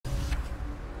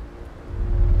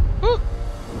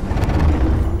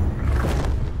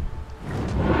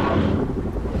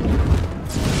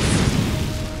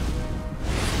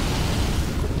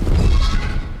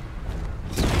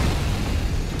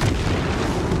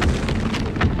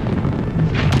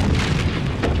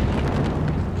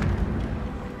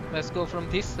let's go from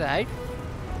this side.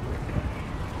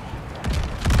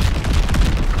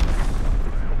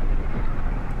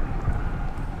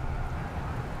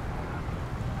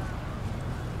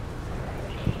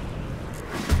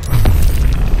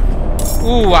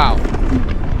 Ooh, wow.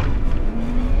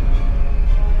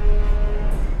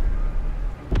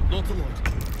 Not a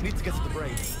lot. Need to get to the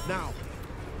brain. Now.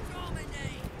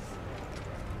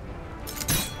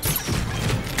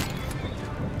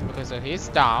 Okay, so he's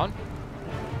down.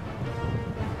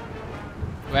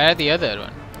 Where are the other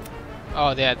one?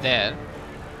 Oh, they are there.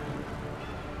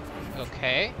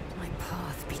 Okay. My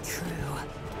path be true.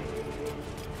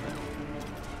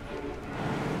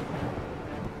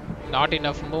 Not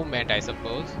enough movement, I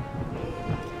suppose.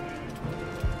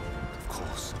 Of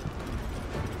course.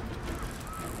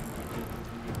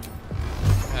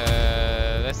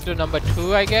 Let's do number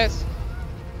 2, I guess.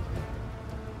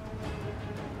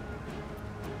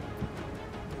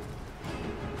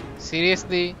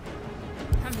 Seriously?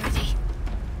 I'm ready.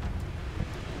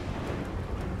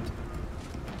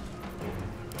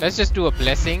 Let's just do a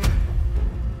blessing.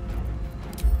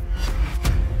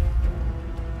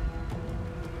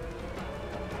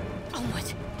 Onward.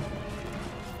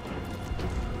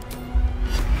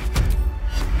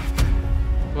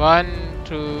 One,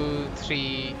 2,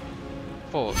 3,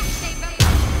 4.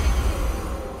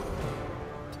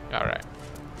 Alright.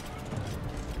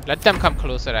 Let them come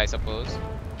closer, I suppose.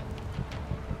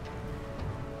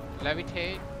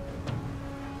 Levitate.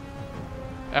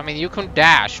 I mean, you can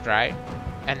dash, right?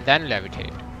 And then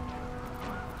levitate.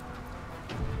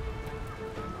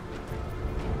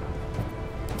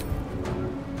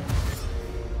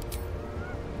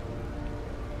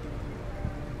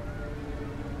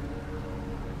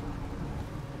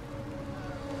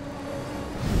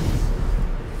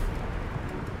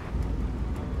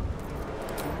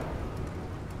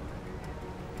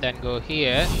 Then go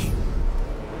here.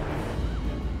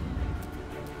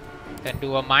 Then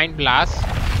do a mind blast.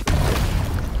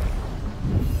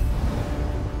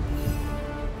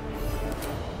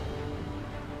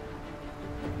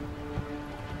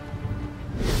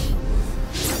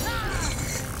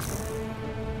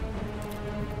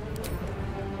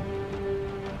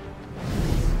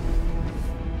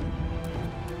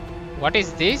 What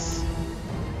is this?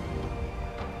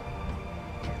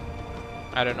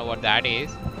 I don't know what that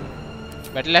is.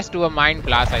 But let's do a mind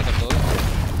blast, I suppose.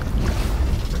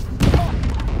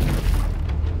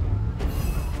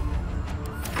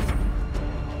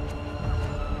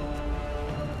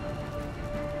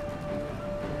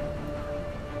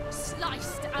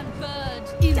 Sliced and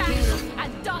burned, dashed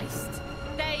and diced.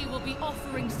 They will be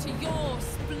offerings to your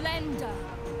splendor.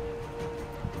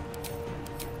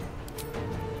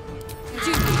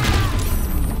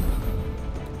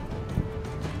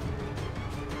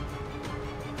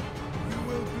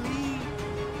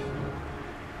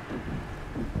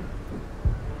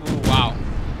 Ooh, wow.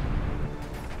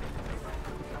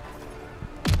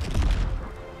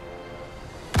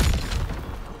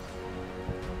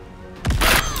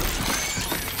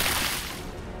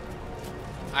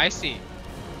 I see.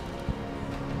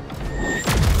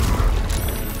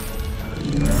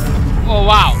 Oh,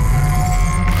 wow.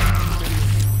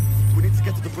 We need to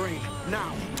get to the brain.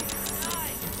 Now.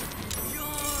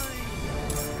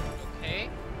 Okay.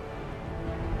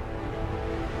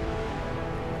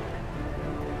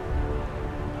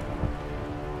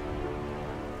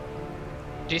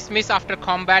 Dismiss after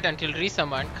combat until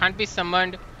resummoned. Can't be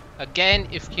summoned again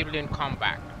if killed in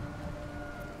combat.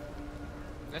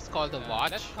 Let's call the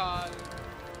watch. Let's call.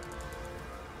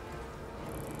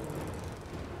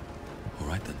 All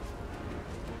right then.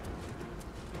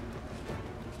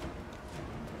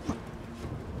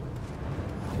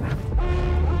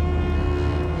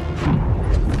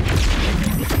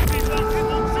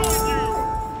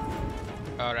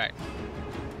 All right.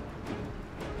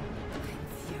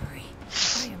 Fury,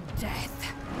 I am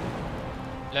death.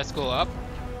 Let's go up.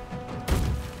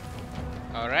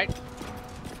 All right.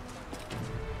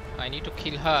 I need to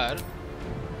kill her.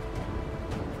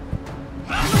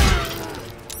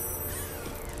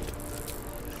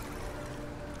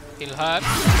 Kill her.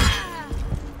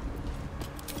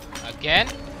 Again.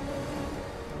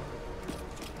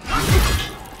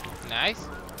 Nice.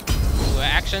 Do an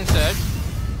action surge.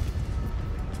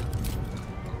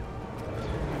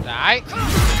 Die.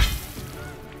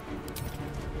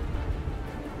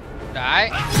 Die.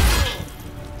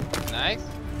 Nice.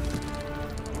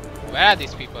 Where are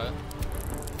these people?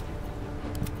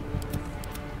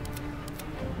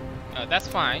 Oh, that's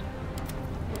fine.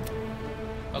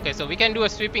 Okay, so we can do a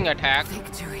sweeping attack.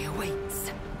 Victory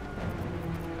awaits.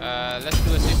 Let's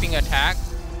do a sweeping attack.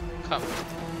 Come.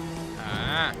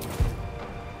 Ah.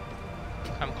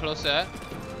 Come closer.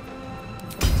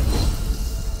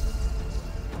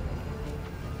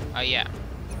 Oh yeah.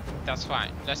 That's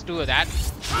fine. Let's do that.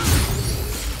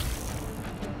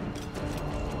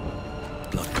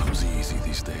 Blood comes easy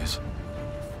these days.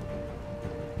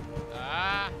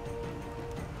 Ah.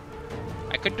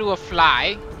 I could do a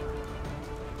fly.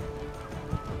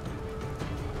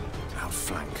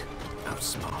 Outflank.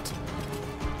 Outsmart.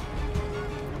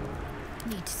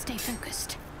 Need to stay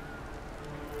focused.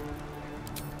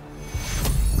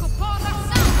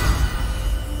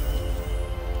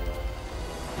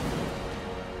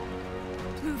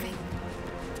 Moving.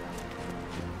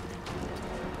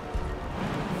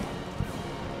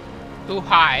 Too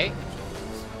high.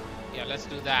 Yeah, let's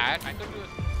do that. I could do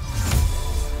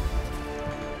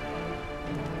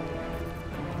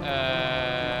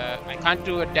I can't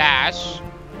do a dash.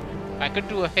 I could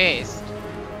do a haste,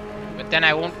 but then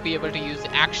I won't be able to use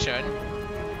action.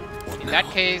 In that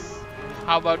case,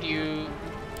 how about you?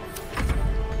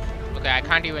 Okay, I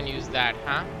can't even use that,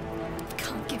 huh?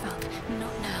 Can't give up.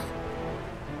 Not now.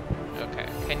 Okay,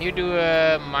 can you do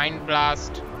a mind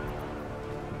blast?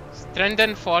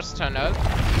 Strengthen force tunnel.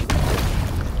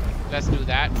 Let's do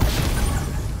that.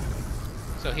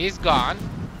 So he's gone.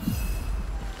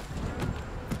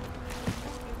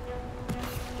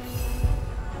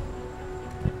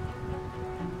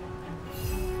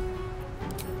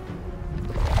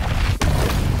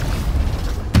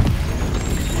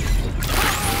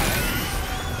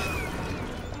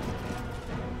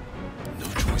 No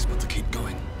choice but to keep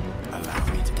going. Allow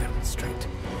me to demonstrate.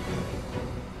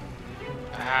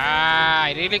 Ah,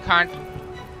 I really can't.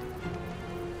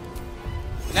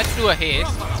 Let's do a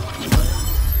haste.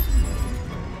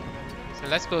 So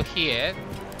let's go here.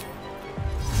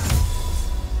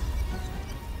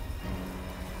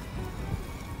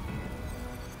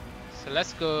 So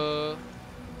let's go.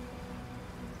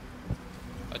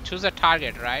 Choose a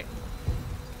target, right?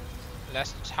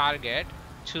 Let's target.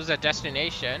 Choose a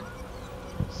destination.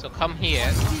 So come here.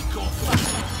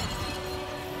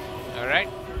 All right.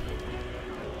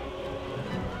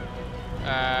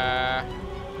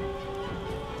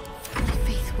 My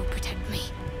faith will protect me.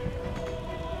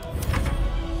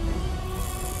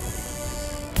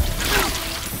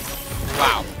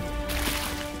 Wow.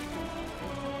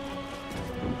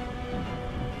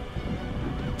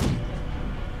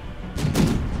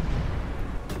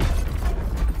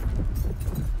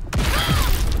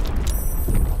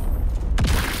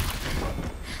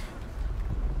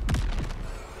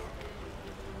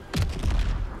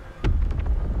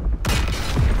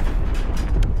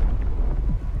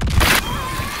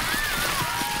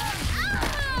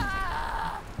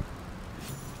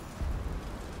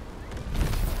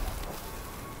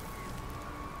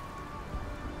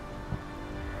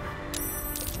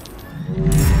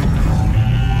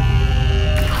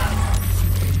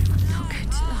 Not going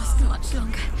to last much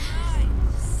longer.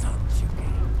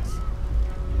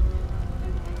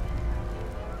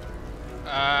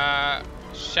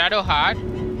 Shadowheart.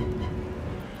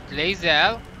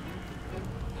 Glazel.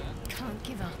 Can't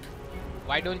give up.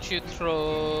 Why don't you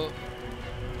throw...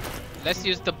 Let's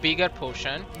use the bigger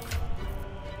potion.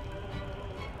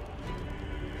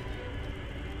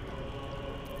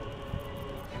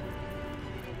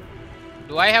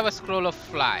 Do I have a scroll of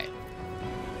fly?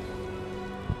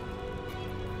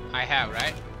 I have,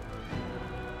 right?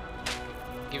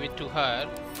 Give it to her.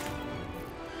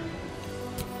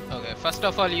 Okay, first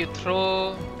of all, you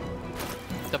throw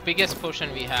the biggest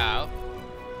potion we have.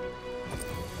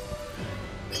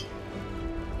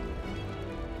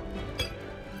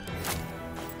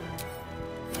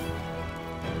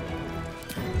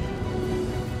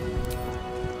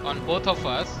 On both of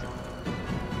us.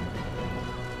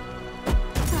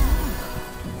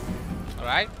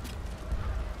 Alright?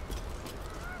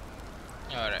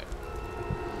 Alright.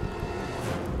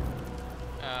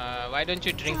 Why don't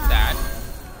you drink that?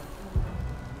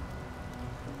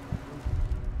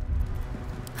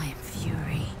 I am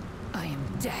fury. I am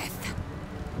death.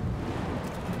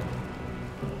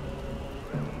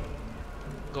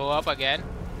 Go up again.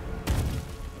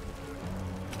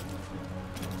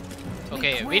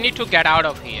 Okay, we need to get out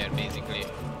of here, basically.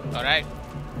 Alright?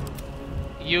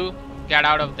 You get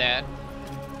out of there.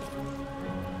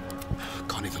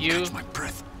 Can't even You- catch my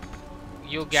breath.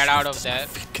 You get out of Swift as my there.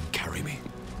 feet can carry me.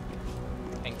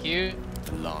 Thank you.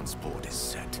 The lance board is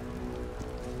set.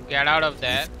 Get out of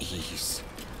there. With ease.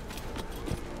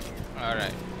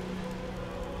 Alright.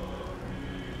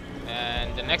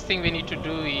 And the next thing we need to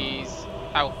do is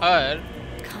have her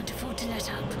Can't afford to let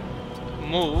up.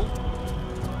 move.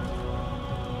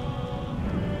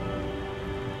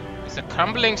 It's a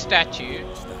crumbling statue.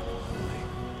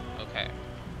 Okay.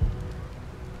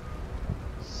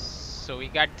 So we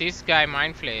got this guy,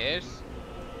 mind flayers.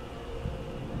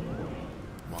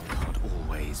 One can't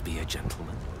always be a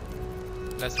gentleman.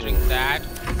 Let's drink that.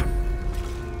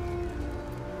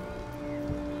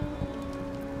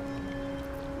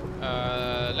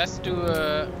 Let's do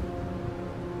a...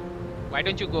 Why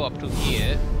don't you go up to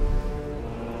here?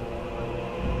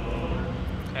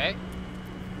 Okay.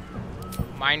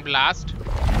 Mind blast.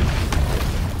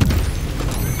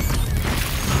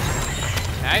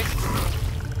 Nice.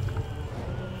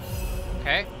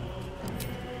 Okay.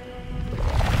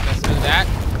 Let's do that.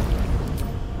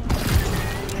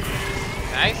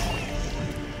 Nice.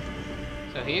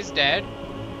 So he's dead.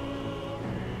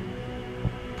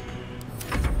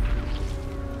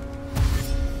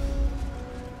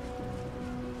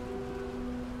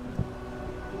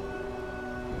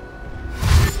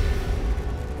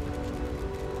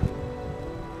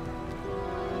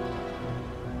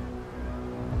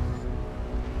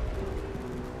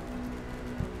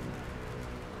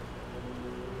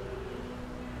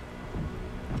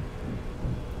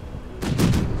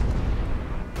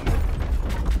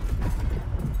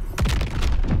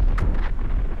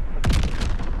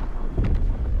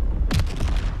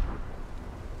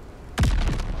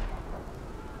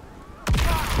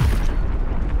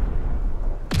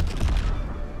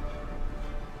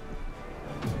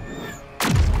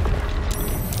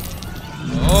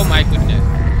 Oh my goodness.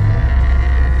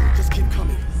 Just keep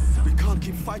coming. We can't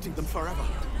keep fighting them forever.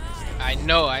 I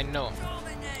know, I know.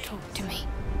 Talk to me.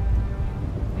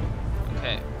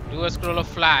 Okay. Do a scroll of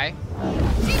fly.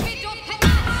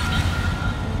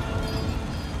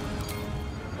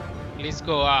 Please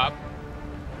go up.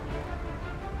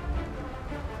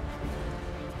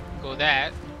 Go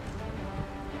there.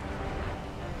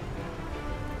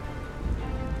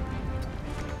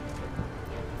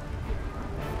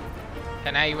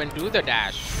 Can I even do the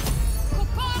dash?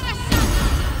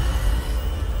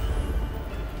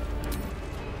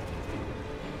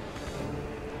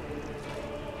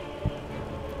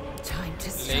 Time to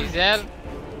Laser.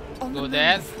 Go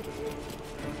there.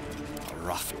 A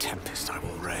rough tempest I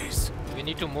will raise. We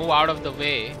need to move out of the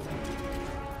way.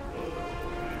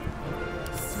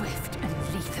 Swift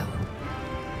and lethal.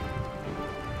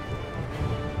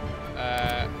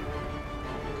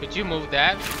 Could you move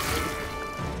that?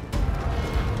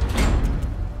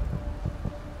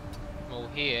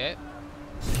 Move here.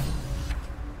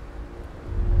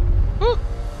 Whew.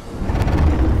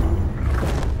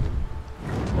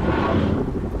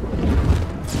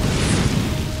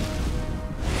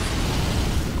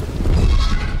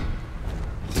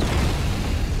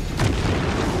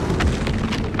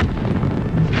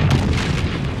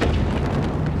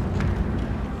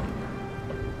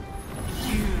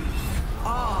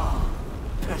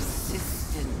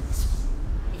 Persistent.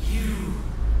 You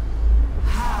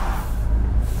have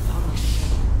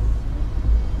function.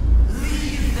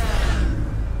 Leave them.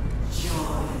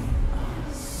 Join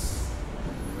us.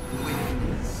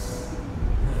 Witness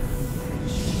the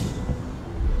finish.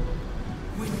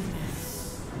 Witness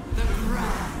the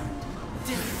grand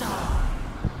design.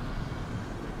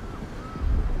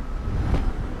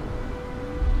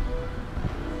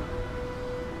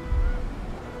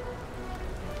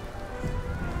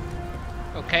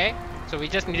 Okay, so we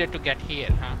just needed to get here,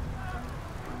 huh?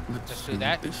 Let's do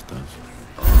that. This does.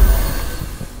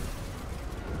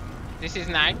 This is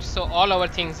night, so all our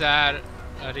things are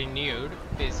renewed,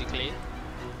 basically.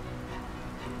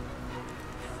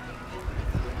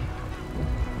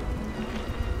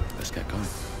 Let's get going.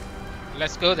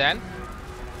 Let's go then.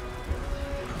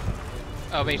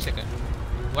 Oh, wait a second.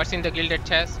 What's in the gilded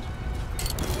chest?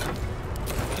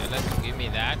 Yeah, let's give me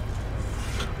that.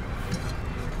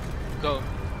 Go.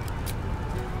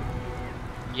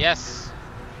 Yes.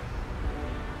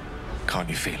 Can't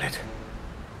you feel it?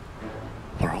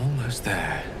 We're almost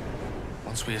there.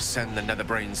 Once we ascend the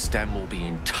Netherbrain stem, we'll be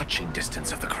in touching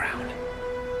distance of the crown.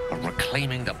 We're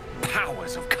reclaiming the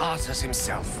powers of Karsus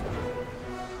himself.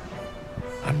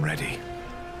 I'm ready.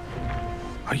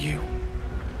 Are you?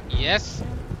 Yes.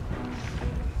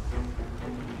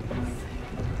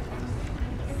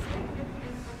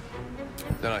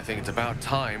 Then I think it's about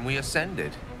time we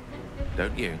ascended.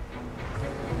 Don't you?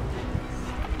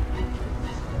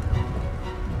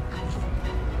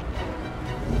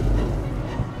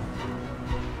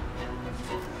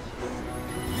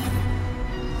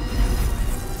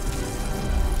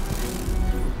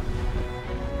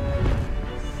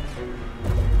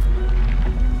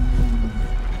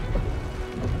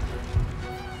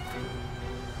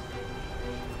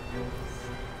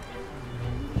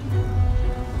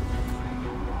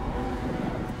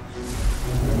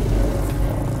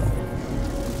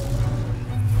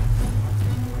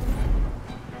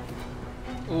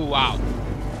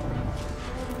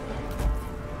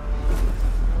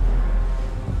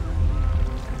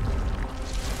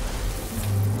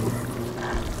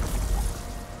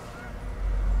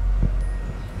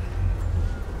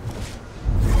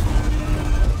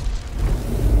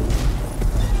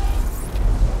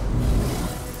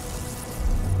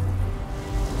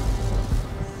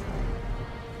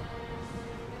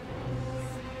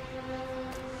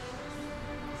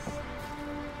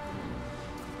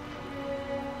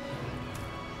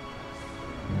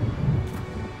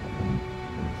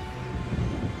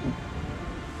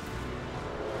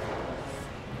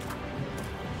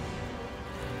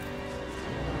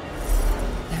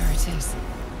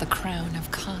 The crown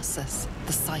of Karsus,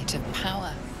 the site of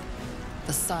power,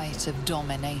 the site of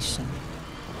domination.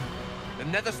 The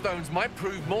Netherstones might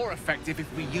prove more effective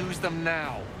if we use them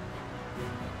now.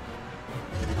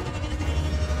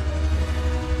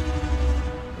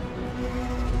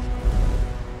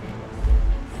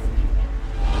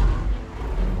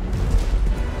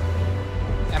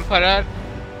 Emperor.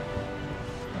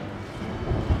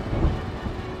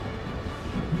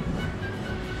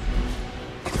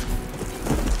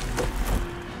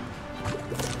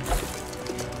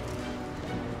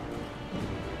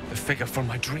 The figure from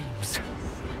my dreams.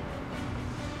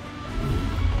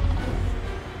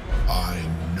 I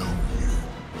know you.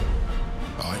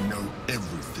 I know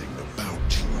everything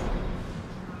about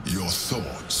you. Your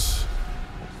thoughts,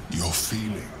 your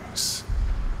feelings,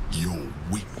 your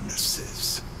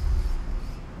weaknesses.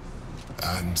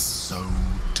 And so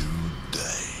do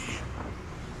they.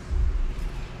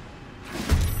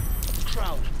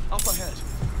 Crowd, up ahead.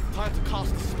 Time to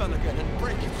cast the spell again and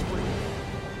break its grip.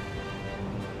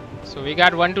 So we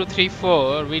got 1, 2, 3,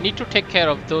 4. We need to take care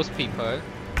of those people.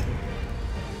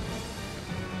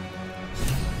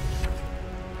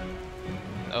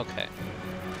 Okay.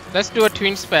 Let's do a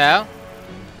twin spell.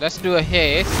 Let's do a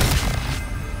haste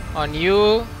on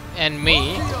you and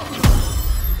me.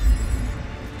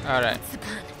 Alright.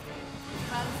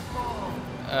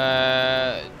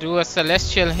 Do a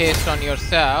celestial haste on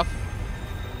yourself.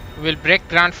 We'll break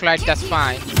ground flight, that's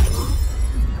fine.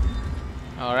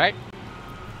 Alright.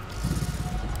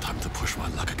 Time to push my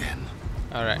luck again.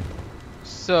 Alright.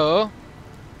 So,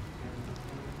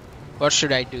 what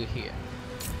should I do here?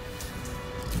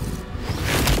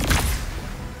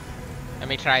 Let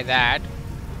me try that.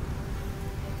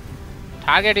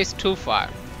 Target is too far.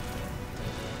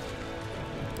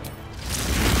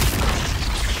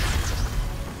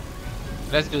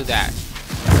 Let's do that.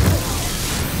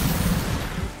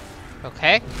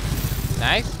 Okay.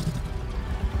 Nice.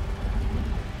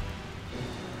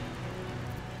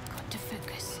 Got to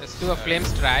focus. Let's do a flame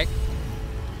strike.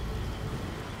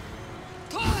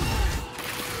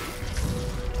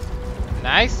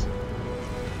 Nice.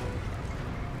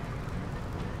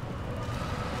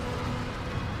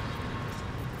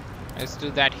 Let's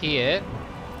do that here.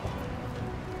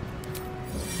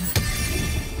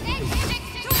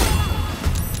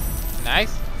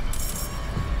 Nice.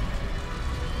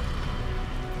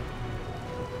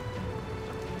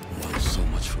 Well, so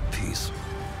much for peace.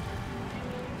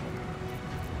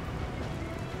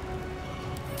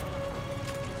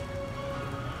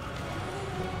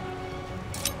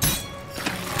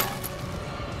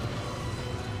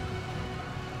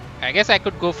 I guess I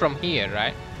could go from here,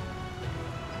 right?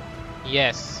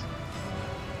 Yes.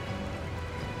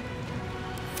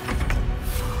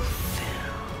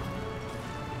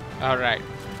 Alright.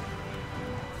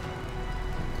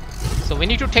 So we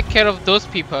need to take care of those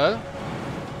people.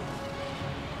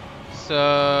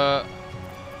 So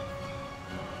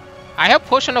I have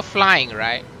potion of flying,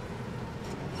 right?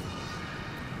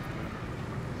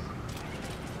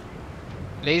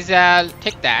 Lazal,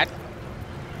 take that.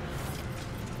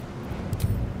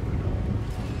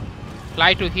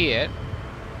 Fly to here.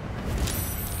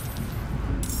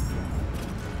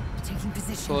 Taking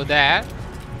position. Go there.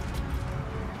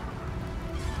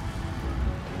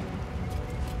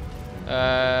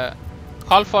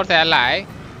 Call for the ally.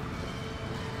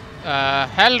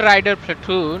 Hell Rider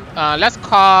platoon. Let's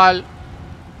call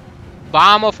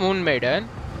Balm of Moon Maiden.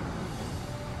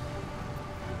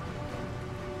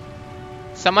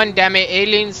 Summon Dame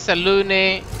Alien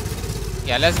Salune.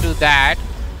 Yeah, let's do that.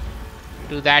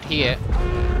 Do that here.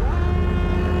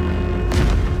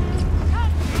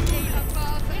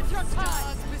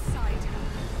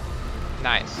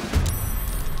 Nice.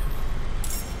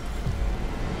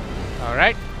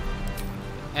 Alright.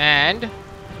 And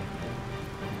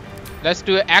let's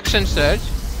do an action surge.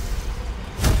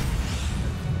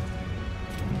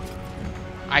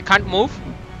 I can't move.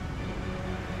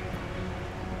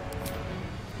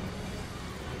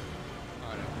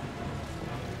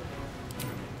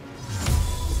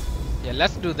 Yeah,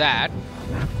 let's do that.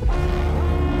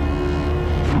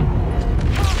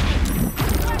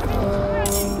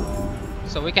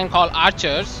 So we can call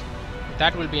archers.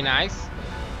 That will be nice.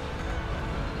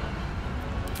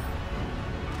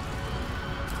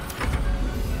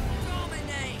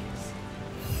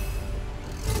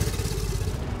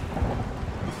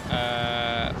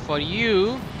 For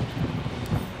you,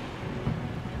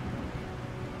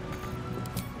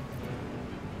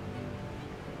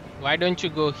 why don't you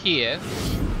go here?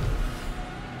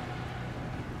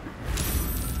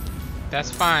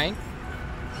 That's fine.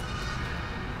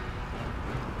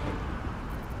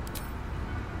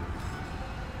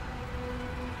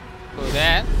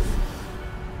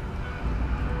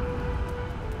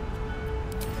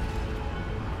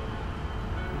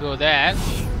 go there.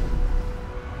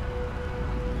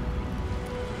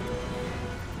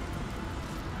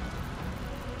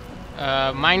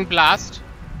 Mind blast.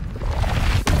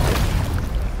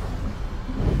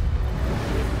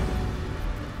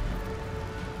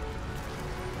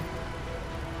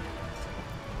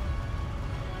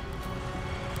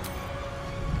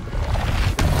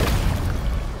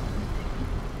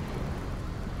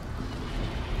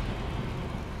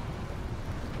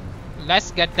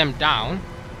 Let's get them down.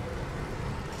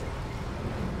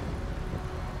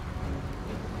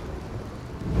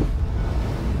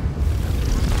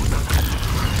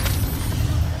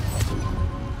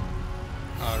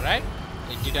 Alright,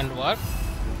 it didn't work.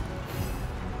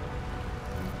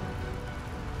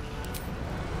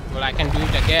 Well, I can do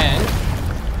it again.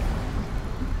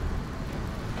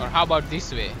 Or how about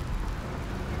this way?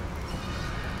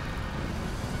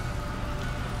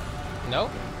 No?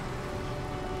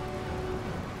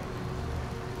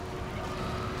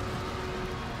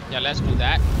 Yeah, let's do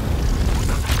that.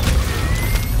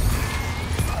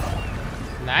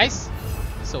 Nice.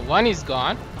 So one is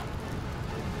gone.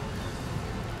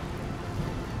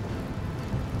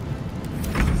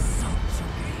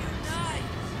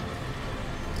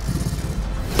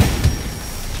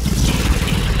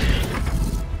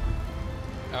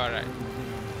 Alright.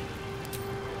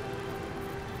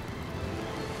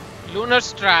 Lunar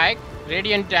Strike,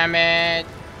 radiant damage.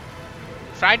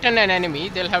 Frighten an enemy,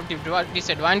 they'll have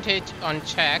disadvantage on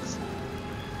checks.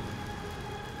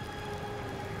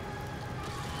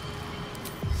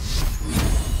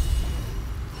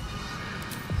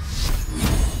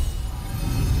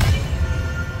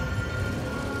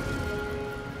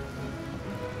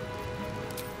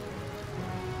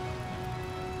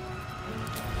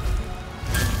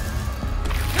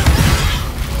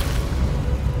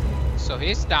 So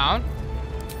he's down.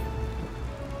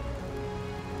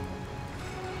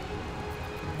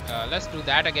 Let's do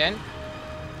that again.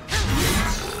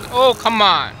 Oh, come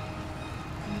on.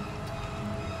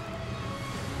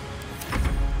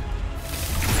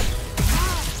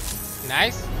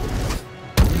 Nice.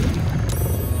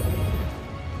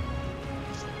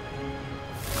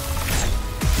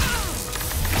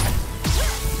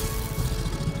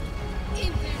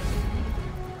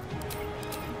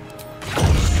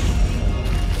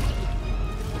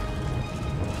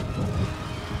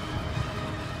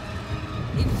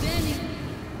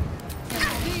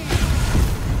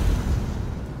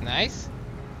 Nice.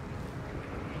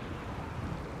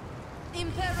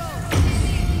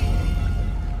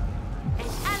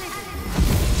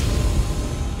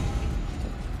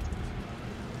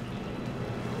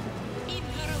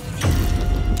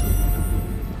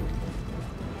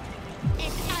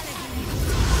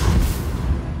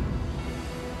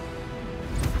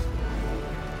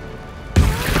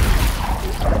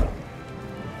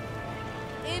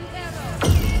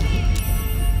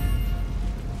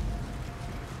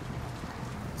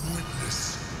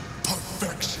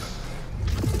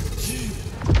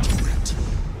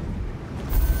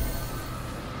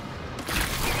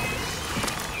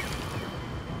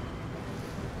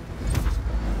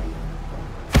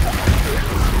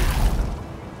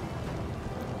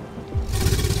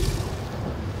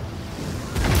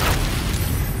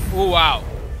 Oh, wow.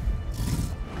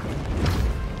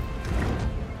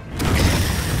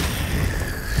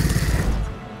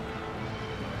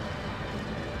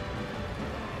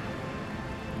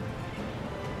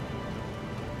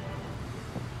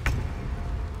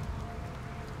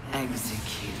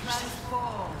 Execute.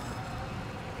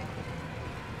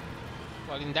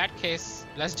 Well, in that case,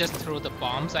 let's just throw the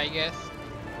bombs, I guess.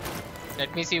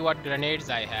 Let me see what grenades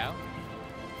I have.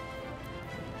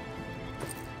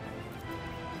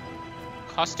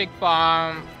 Caustic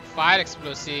bomb, fire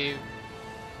explosive.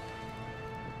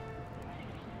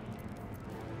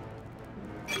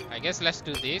 I guess let's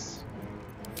do this.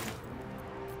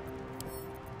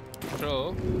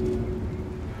 Throw.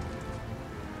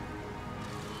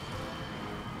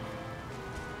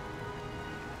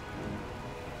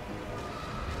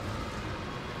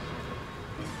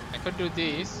 I could do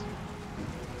this.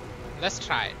 Let's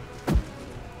try it.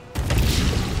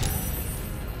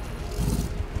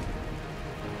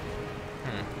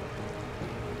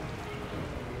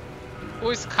 Who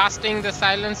is casting the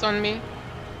silence on me?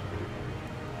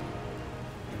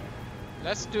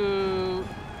 Let's do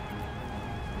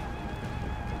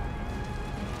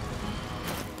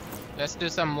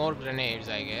some more grenades,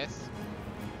 I guess.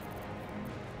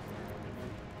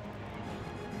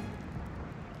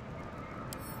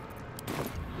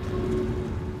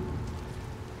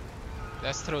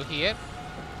 Let's throw here.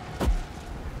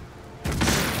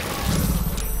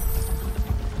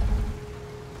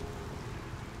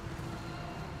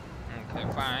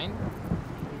 fine.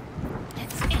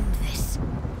 Let's end this.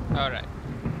 Alright.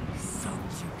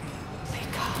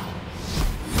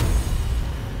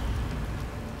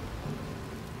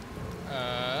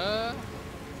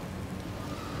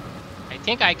 I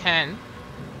think I can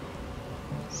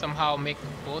somehow make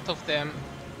both of them.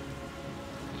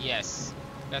 Yes,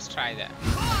 let's try that.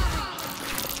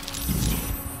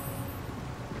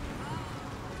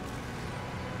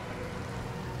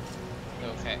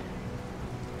 Okay.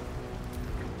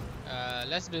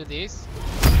 Let's do this.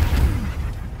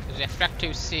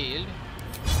 Refractive shield.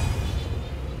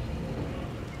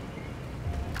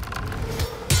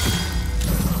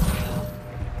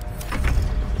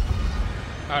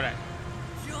 Alright.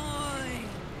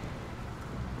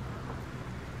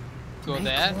 Go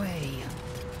there.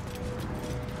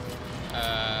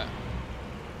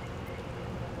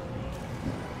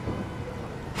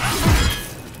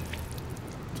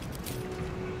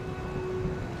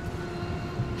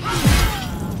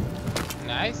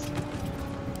 Nice.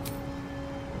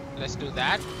 Let's do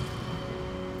that.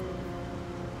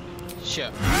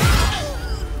 Sure.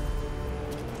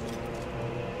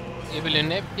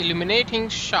 Illuminating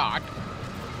shot.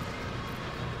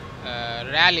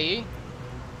 Rally.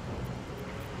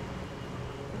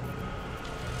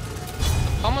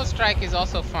 Pommel strike is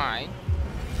also fine.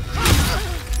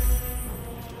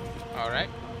 Alright.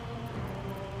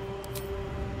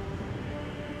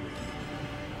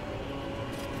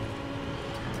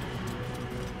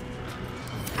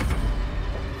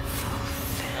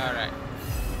 Alright.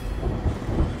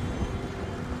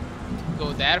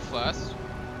 Go there first.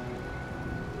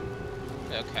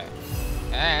 Okay.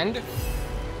 And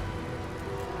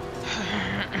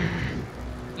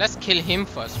let's kill him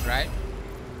first, right?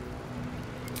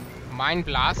 Mind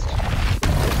blast.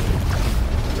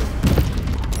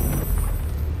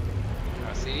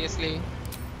 Oh, seriously?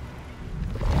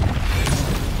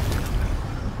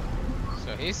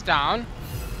 So he's down.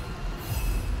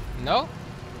 No?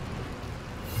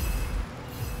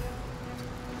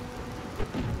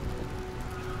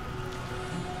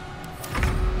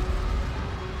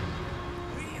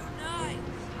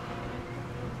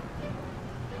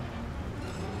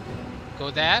 Go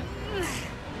there.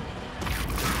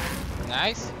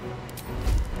 Nice.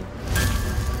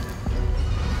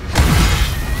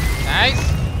 Nice.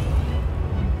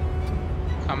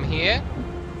 Come here.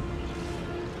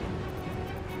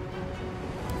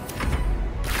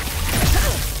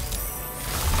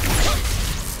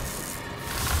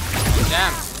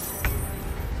 Damn.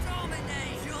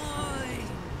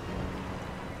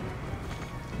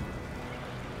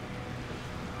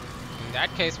 In that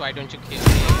case, why don't you kill me?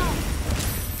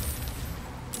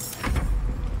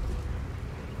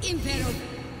 Impero.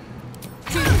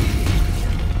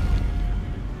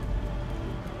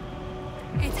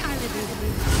 It's Alibaba.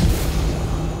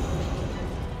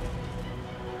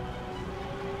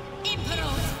 Impero.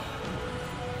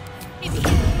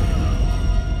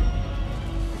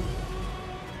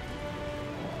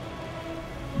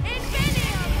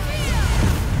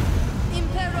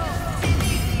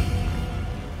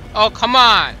 Oh, come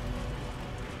on.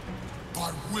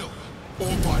 By will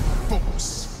or by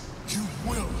force, you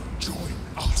will join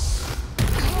us.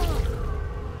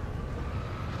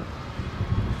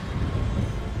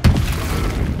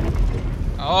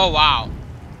 Oh, wow.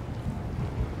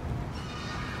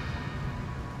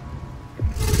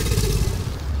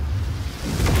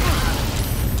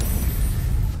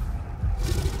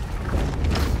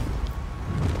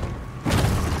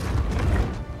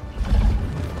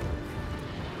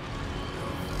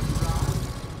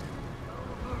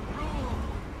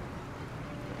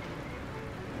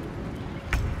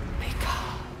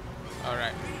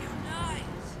 Alright.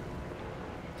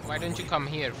 Why don't you come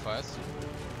here first?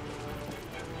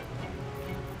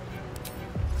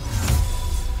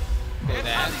 Do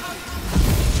that.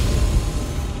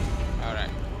 Alright.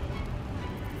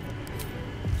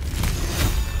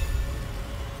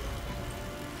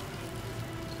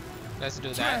 Let's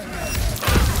do that.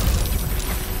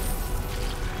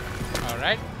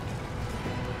 Alright.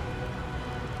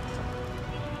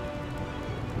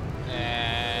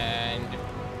 And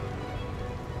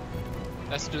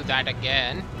let's do that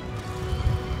again.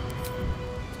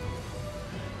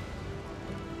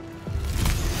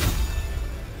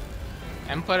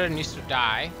 Emperor needs to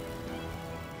die.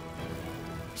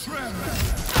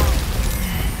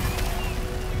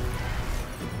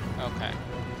 Okay.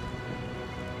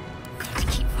 Got to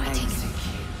keep fighting.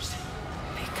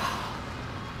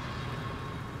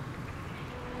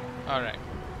 Alright.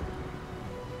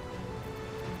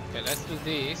 Okay, let's do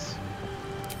this.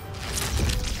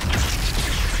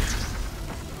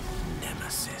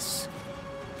 Nemesis.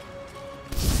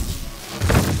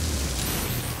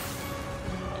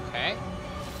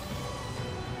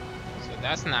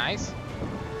 That's nice.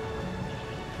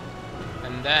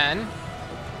 And then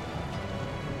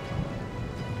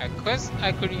I guess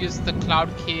I could use the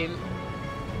cloud kill.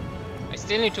 I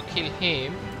still need to kill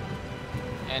him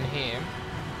and him.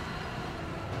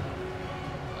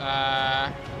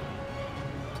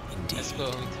 Let's go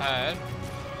with her.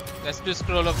 Let's do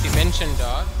Scroll of Dimension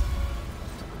Door.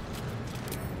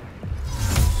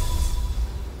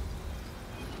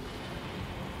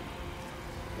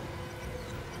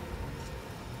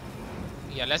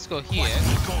 Yeah, let's go here.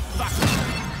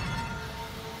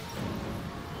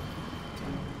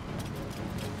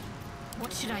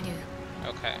 What should I do?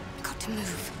 Okay. Got to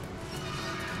move.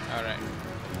 Alright.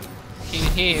 Kill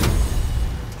him.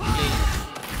 Please.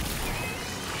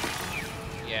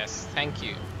 Yes, thank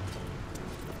you.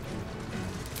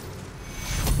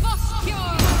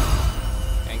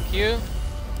 Thank you.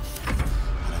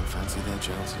 I don't fancy their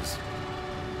chances.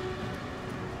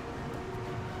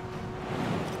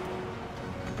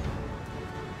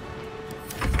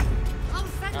 I'll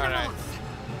send All them right. off.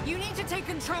 You need to take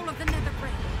control of the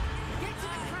Netherbrain. Get to the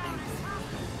crown.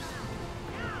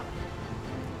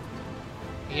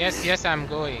 Yes, yes, I'm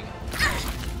going.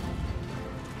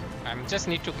 I just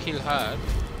need to kill her.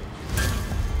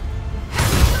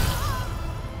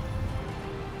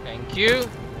 Thank you.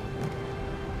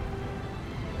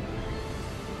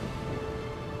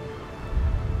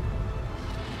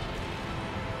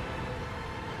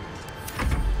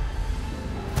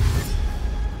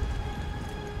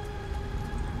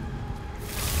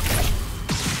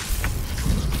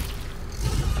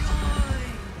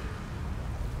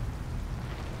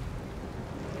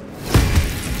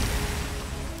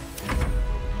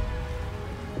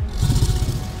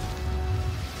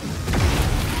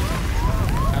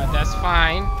 That's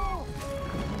fine.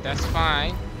 That's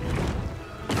fine.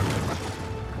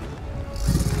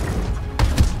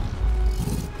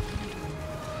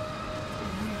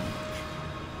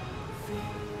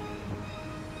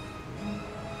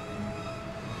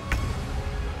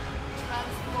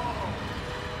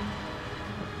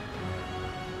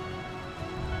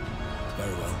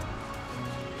 Very well.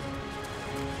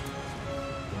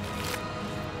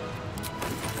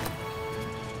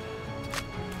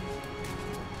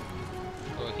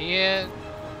 Go here.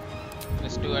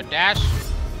 Let's do a dash.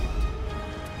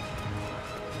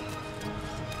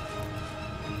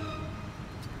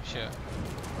 Sure.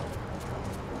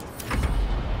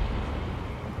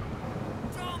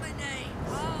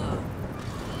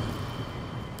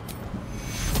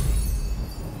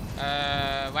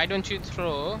 Why don't you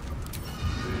throw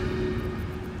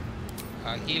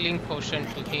a healing potion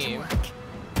to him?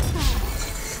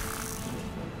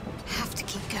 Have to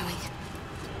keep going.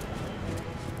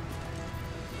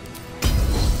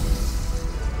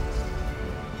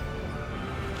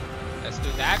 Let's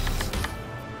do that.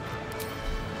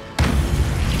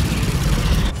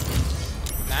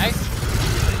 Nice.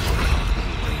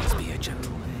 Please be a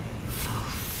gentleman.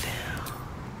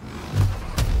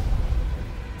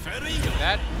 Do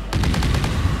that.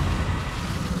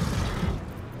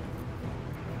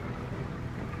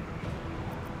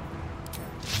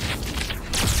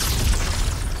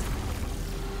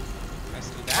 Let's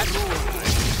do that.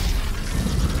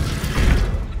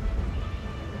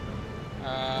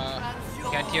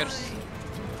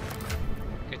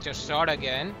 Get your sword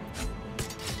again.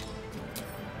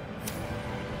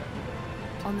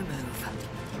 On the move.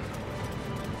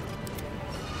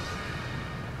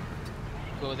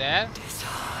 Go there.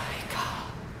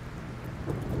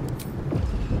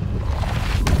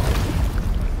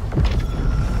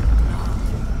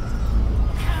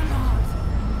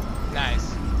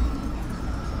 Nice.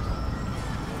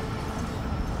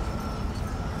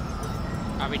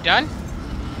 Are we done?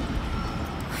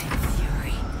 I am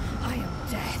fury. I am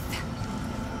death.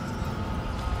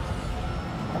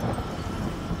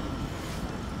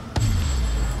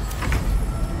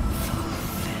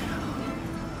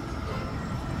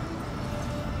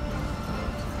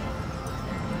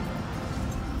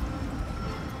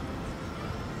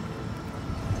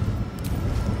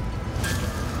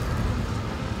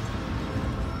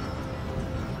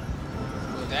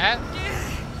 Go there.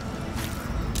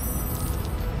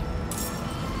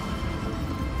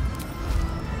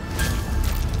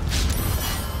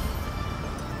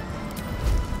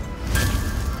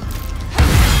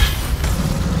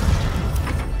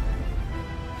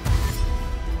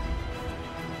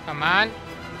 Come on.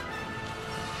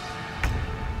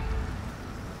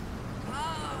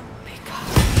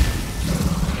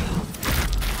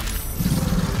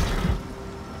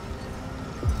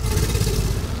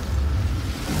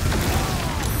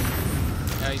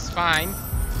 It's fine.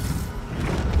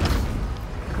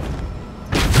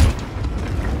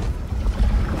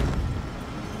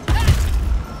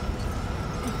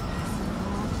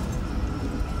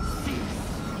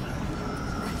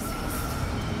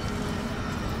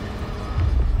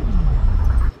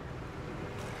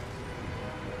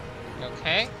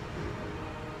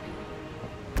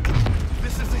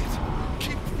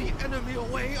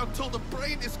 away until the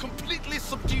brain is completely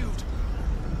subdued.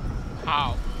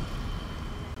 How?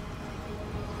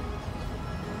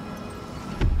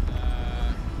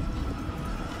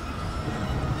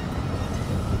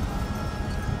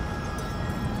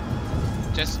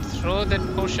 Just throw that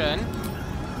potion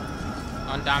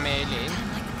on Dame Eileen.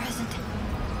 Like the present.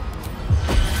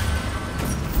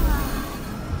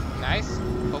 Nice.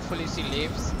 Hopefully she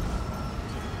lives.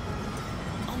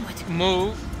 Onward.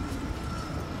 Move.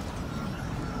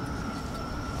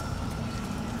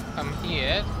 Come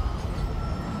here.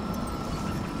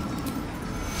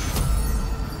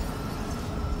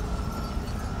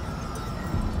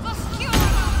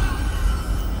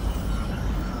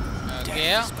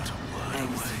 Gale. But a word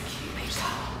away.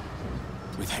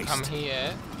 With haste. Come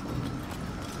here.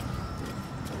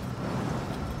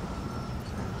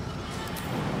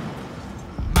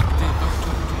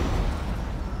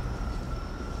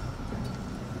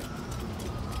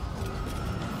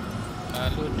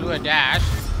 Do a dash.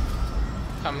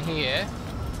 Come here.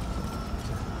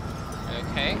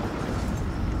 Okay.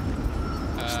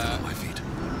 Still on my feet.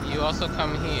 You also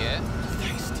come here. With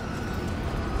haste.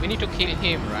 We need to kill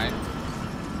him, right?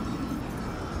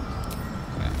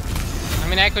 Okay. I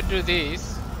mean, I could do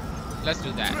this. Let's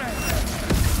do that.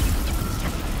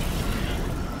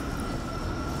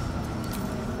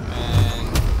 And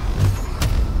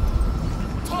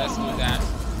let's do that.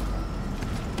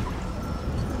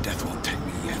 Death won't take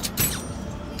me yet.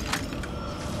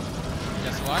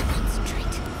 Just one.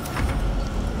 Concentrate.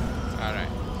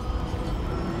 Alright.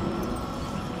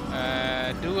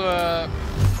 Do a...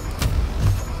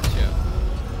 Sure.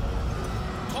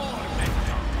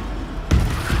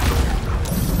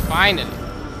 Finally.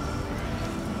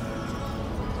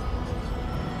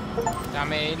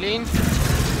 Dame Eileen.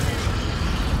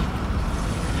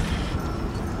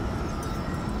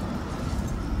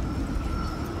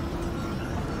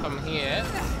 Come here.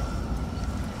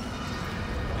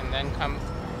 And then come...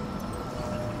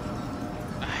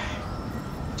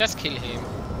 Just kill him.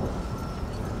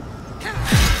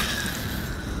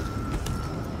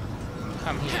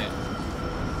 Come here.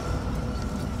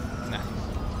 Nice.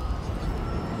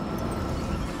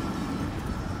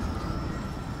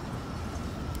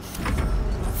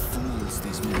 What fools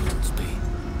these mortals be.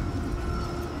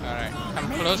 Alright, come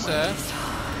closer.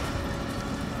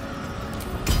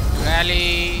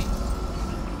 Rally.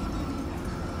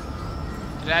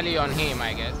 Rally on him,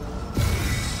 I guess.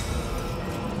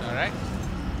 Alright.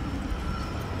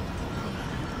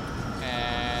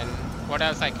 And what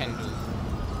else I can do?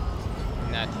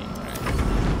 Nothing, right?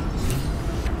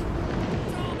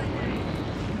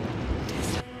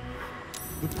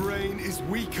 The brain is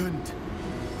weakened.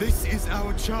 This is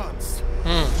our chance.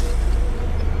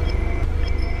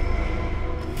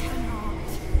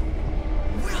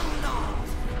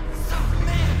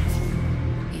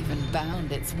 Even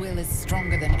bound, its will is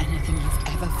stronger than anything you've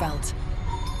ever felt.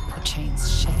 The chains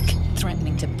shake,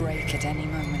 threatening to break at any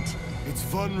moment. It's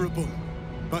vulnerable,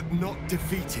 but not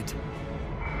defeated.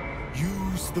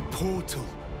 Use the portal.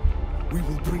 We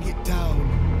will bring it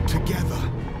down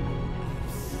together.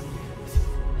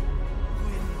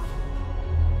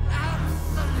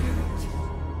 Absolute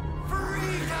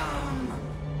freedom!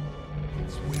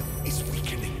 Its will is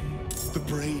weakening. The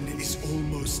brain is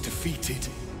almost defeated.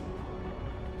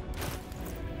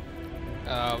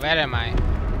 Where am I?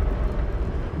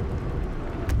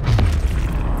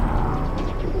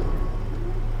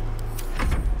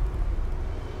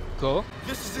 Go.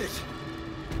 This is it.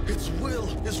 Its will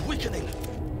is weakening.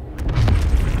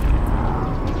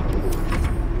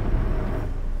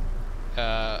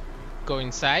 Go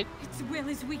inside. Its will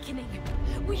is weakening.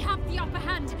 We have the upper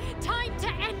hand. Time to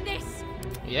end this.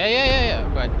 Yeah.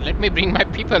 But let me bring my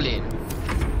people in.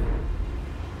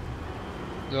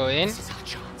 Go in. This is our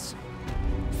chance.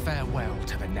 Farewell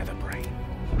to the Netherbrain.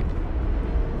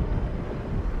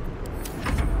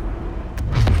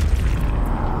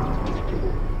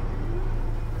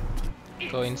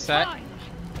 Go inside. Time.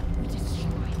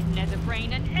 Destroy the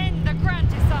Netherbrain and end the Grand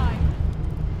Design.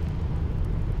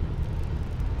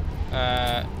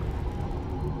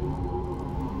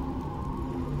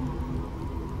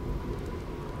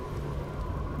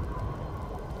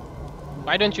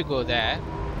 Why don't you go there?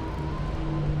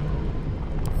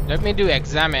 Let me do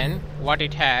examine what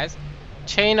it has.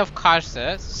 Chain of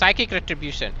curses, psychic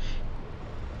retribution.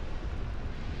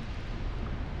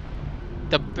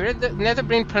 The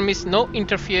Netherbrain permits no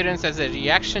interference as a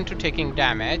reaction to taking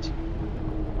damage.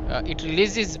 It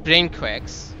releases brain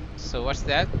quakes. So what's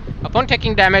that? Upon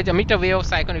taking damage, emit a wave of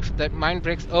cyclone if the mind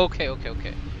breaks.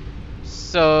 Okay.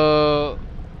 So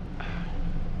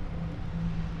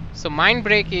mind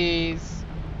break is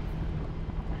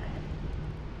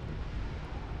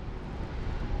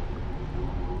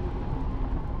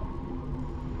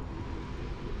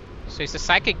So it's a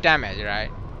psychic damage, right?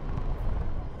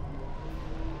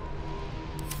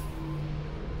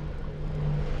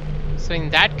 So in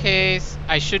that case,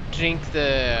 I should drink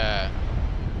the...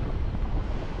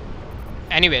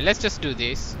 Anyway, let's just do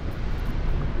this.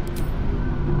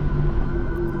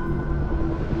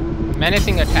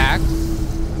 Menacing attack.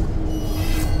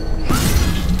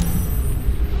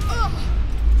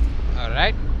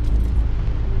 Alright.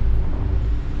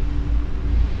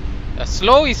 The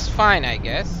slow is fine, I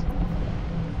guess.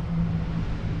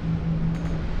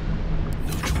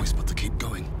 No choice but to keep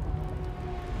going.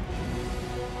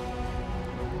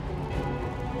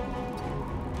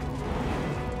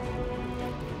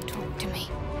 Talk to me.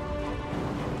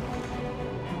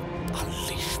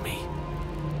 Unleash me.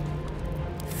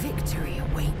 Victory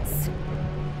awaits.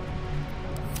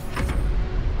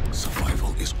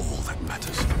 Survival is all that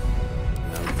matters.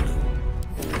 No blue,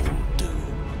 all do.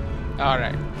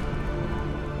 Alright.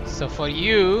 So for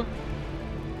you,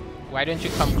 why don't you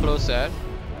come closer?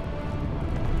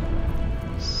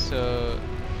 So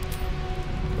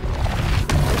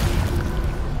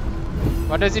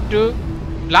what does it do?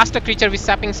 Blast a creature with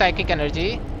sapping psychic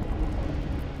energy.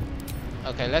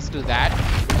 Okay, let's do that.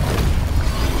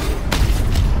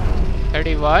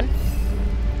 31.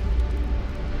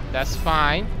 That's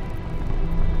fine.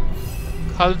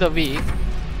 Cull the weak.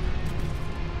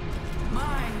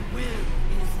 My will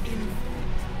is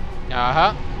infinite.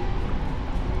 Uh-huh.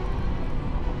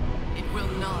 It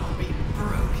will not be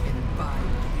broken by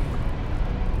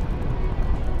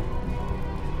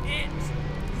you. It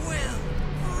will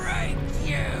break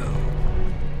you.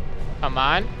 Come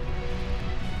on.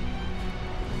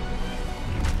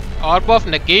 Orb of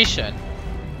negation.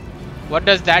 What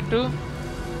does that do?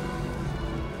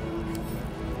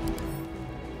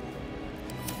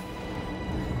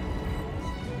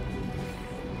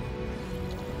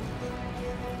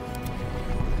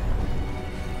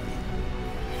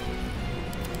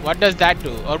 What does that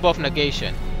do? Orb of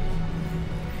negation.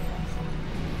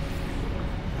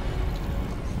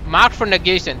 Marked for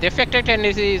negation. The affected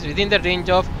energy is within the range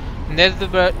of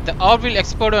Netherbrain. The orb will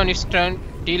explode on its turn,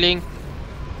 dealing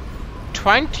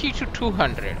 20 to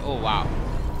 200. Oh wow.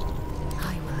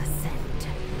 I will ascend.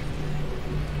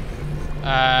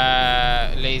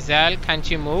 Lae'zel, can't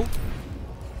you move?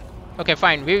 Okay,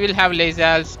 fine. We will have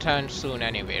Lae'zel's turn soon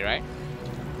anyway, right?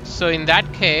 So in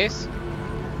that case,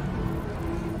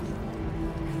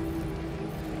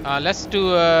 let's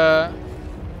do that.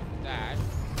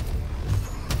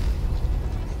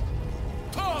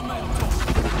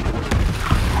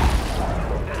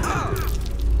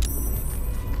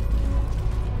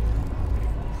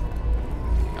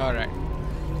 Alright.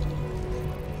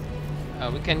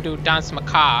 We can do Dance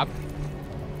Macabre.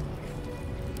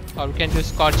 Or we can do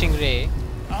Scorching Ray.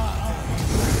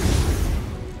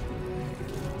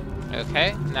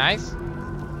 Okay, nice.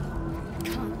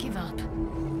 Can't give up.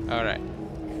 Alright.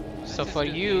 So for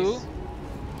you,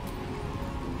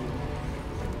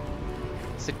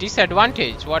 it's a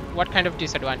disadvantage. What kind of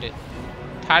disadvantage?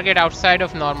 Target outside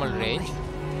of normal range.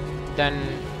 Then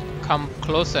come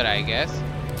closer, I guess.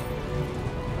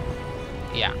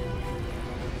 Yeah.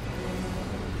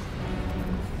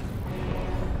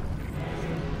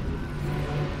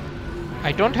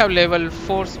 I don't have level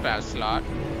 4 spell slot.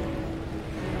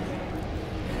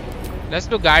 Let's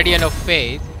do Guardian of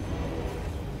Faith.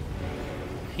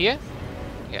 Here?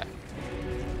 Yeah.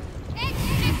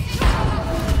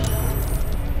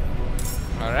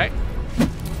 Alright.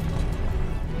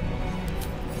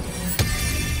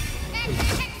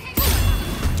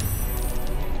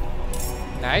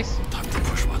 Nice. Time to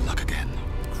push my luck again.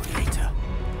 Creator.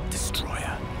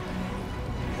 Destroyer.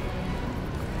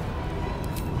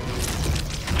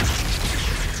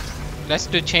 Let's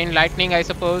do Chain Lightning, I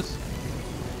suppose.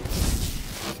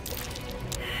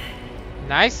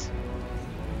 Nice.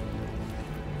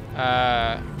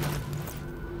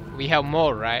 We have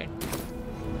more, right?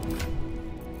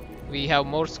 We have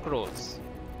more scrolls.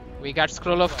 We got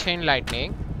Scroll of Chain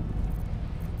Lightning.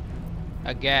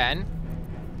 Again.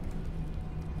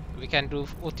 We can do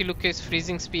Otiluke's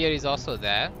Freezing Spear is also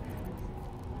there.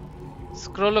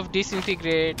 Scroll of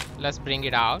Disintegrate. Let's bring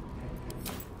it out.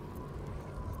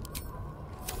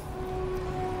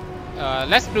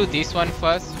 Let's do this one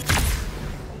first.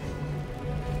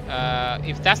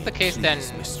 If that's the case, then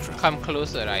come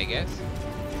closer, I guess.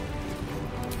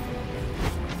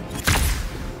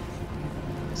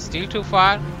 Still too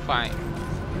far? Fine.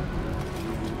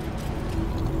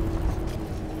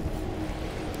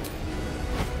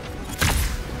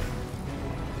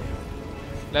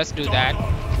 Let's do that.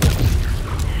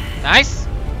 Nice.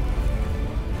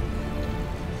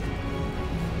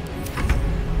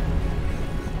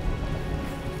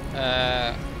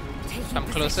 Come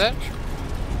closer.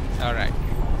 Alright.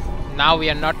 Now we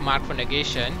are not marked for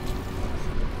negation.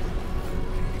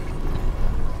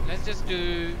 Let's just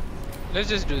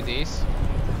do this.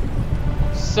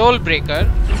 Soul Breaker.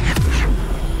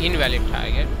 Invalid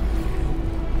target.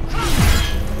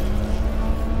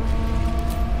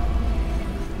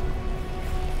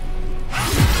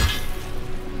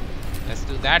 Let's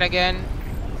do that again.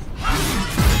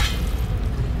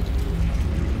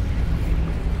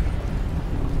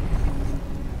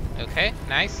 Okay,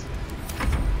 nice.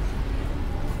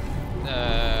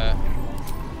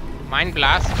 Mind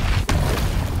Blast.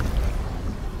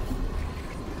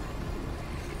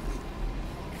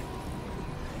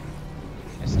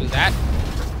 Let's do that.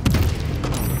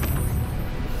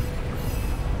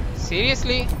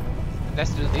 Seriously?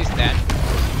 Let's do this then.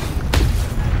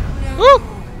 Woo!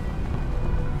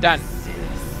 Done.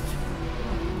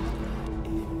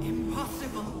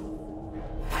 Impossible.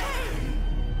 Pain.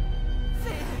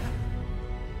 Fear.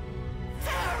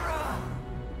 Terror.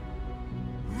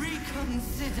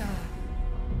 Reconsider.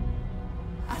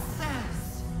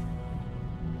 Assess.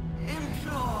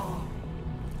 Implore.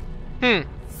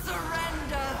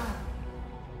 Surrender.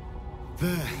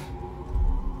 There.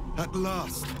 At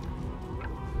last.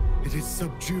 It is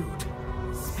subdued.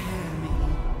 Spare me.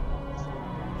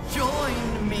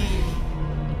 Join me.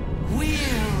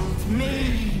 Wield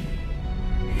me.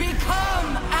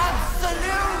 Become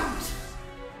absolute.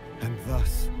 And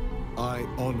thus, I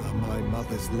honor my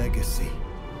mother's legacy.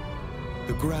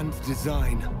 The grand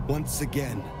design, once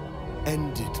again,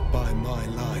 ended by my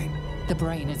line. The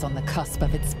brain is on the cusp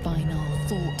of its final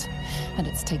thought, and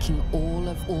it's taking all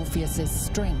of Orpheus's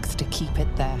strength to keep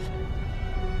it there.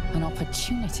 An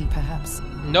opportunity, perhaps.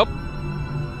 Nope.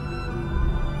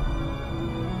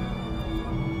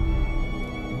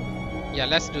 Yeah,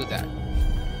 let's do that.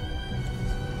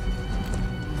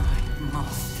 My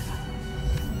master.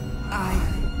 I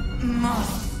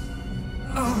must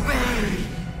obey.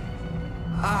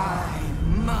 I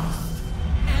must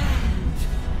end.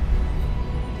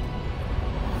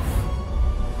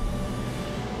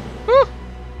 Whew.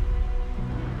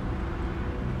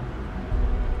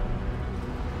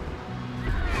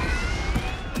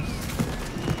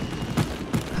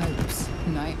 Hopes,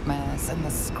 nightmares, and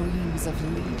the screams of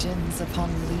legions upon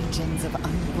legions of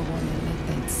unborn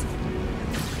lithids.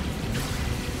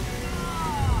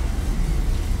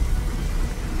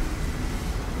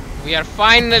 We are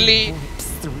finally Wipes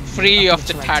through free you, of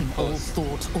the obliterating tadpoles. All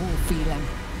thought, all feeling.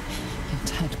 Your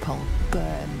tadpole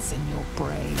burns in your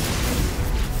brain.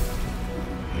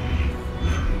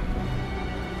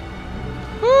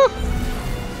 Whew.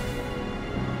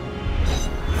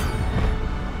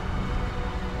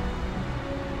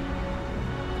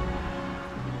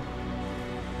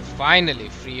 Finally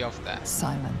free of that.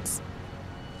 Silence.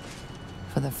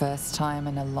 For the first time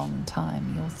in a long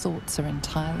time, your thoughts are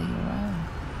entirely your own.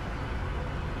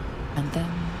 And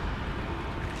then,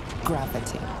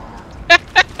 gravity.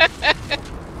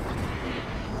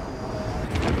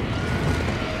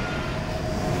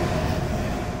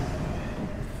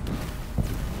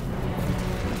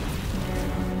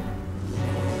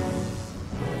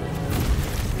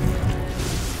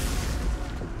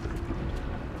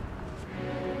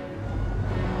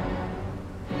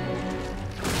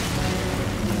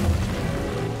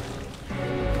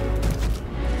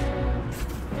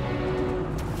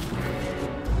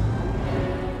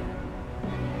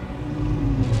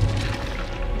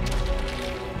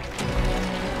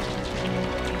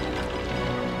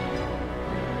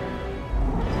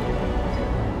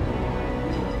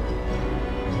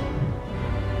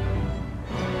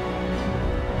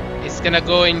 It's gonna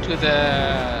go into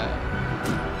the...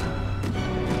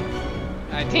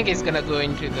 I think it's gonna go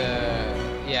into the...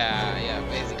 Yeah,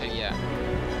 basically, yeah.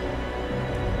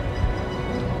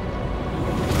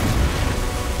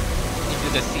 Into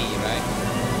the sea, right?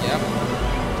 Yep.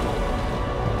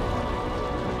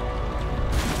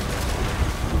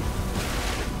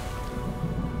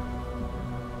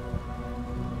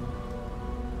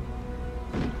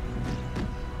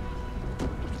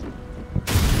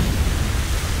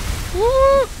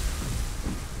 Woo!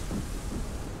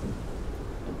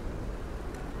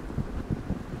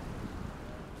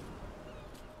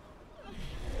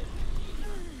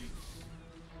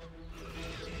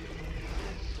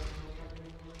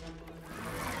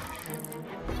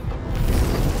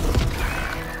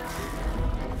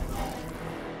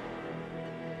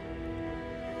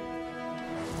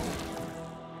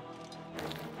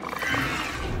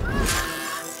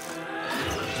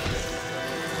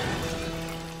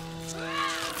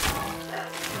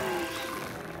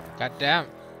 God damn.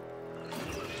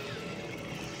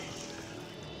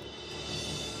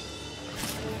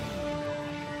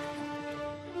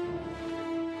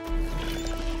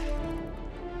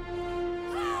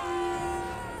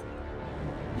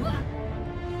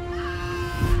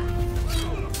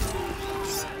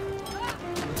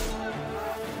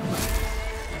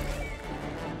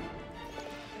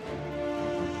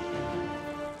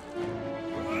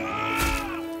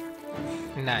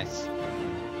 Nice.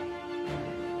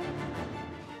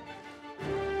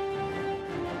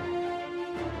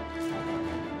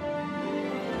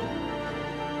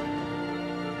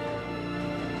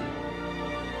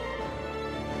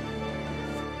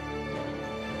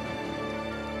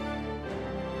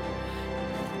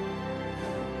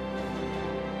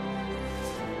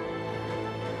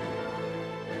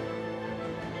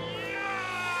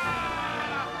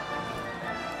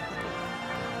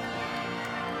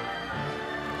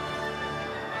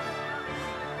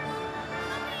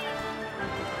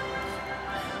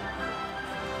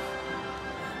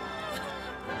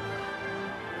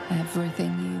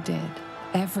 Everything you did,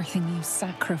 everything you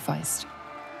sacrificed,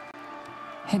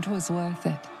 it was worth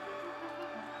it.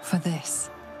 For this.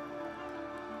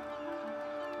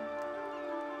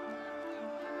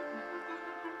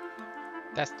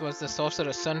 That was the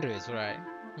Sorcerer's Sunrise, right?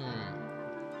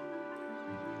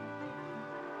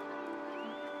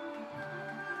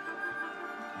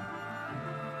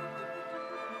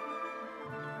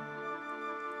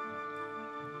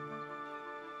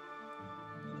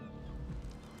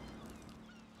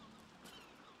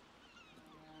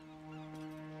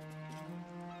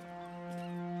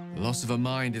 The loss of a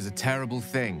mind is a terrible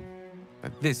thing,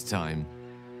 but this time,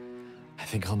 I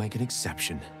think I'll make an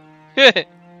exception.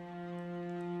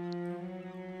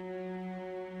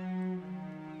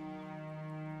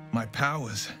 My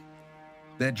powers,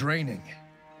 they're draining.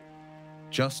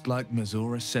 Just like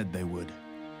Mazora said they would.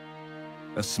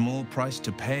 A small price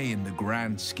to pay in the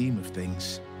grand scheme of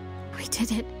things. We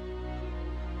did it.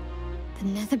 The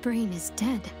Netherbrain is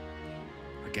dead.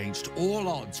 Against all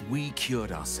odds, we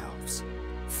cured ourselves.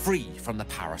 Free from the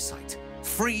parasite.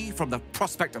 Free from the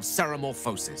prospect of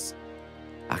ceramorphosis.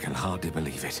 I can hardly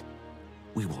believe it.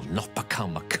 We will not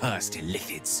become accursed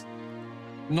illithids.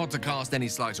 Not to cast any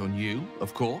slight on you,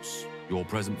 of course. Your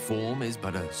present form is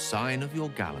but a sign of your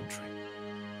gallantry.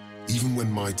 Even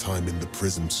when my time in the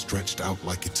prism stretched out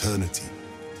like eternity,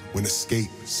 when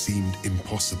escape seemed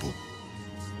impossible,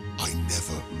 I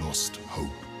never lost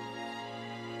hope.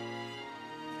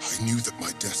 I knew that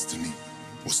my destiny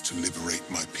was to liberate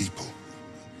my people,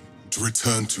 to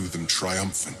return to them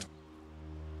triumphant.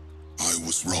 I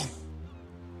was wrong.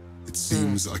 It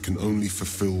seems I can only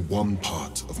fulfill one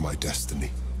part of my destiny.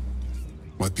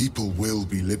 My people will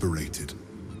be liberated,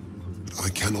 but I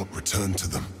cannot return to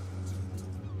them.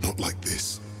 Not like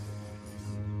this.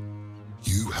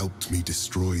 You helped me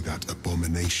destroy that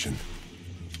abomination.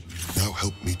 Now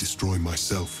help me destroy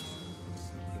myself.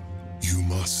 You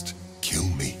must kill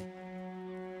me.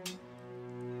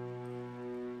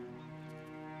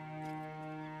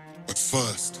 But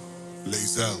first,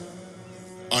 Lae'zel,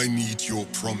 I need your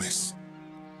promise.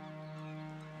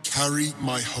 Carry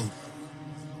my hope.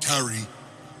 Carry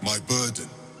my burden.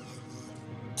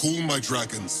 Call my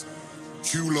dragons,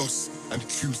 Kulos and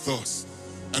Kuthos,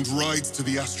 and ride to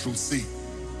the Astral Sea.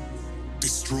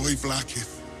 Destroy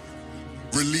Vlaakith.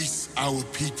 Release our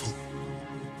people.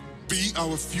 Be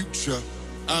our future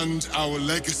and our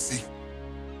legacy.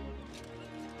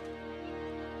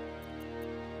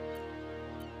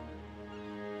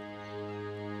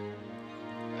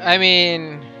 I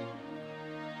mean,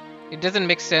 it doesn't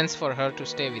make sense for her to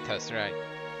stay with us, right?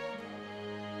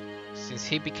 Since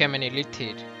he became an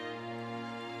illithid.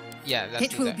 Yeah, let's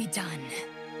It will be done.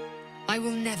 I will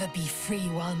never be free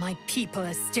while my people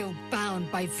are still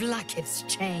bound by Vlaakith's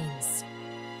chains.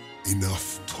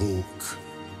 Enough talk.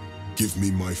 Give me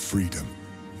my freedom.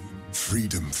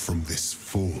 Freedom from this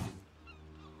form.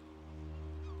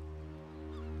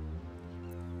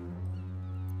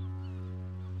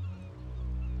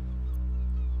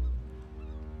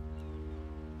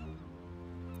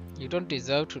 You don't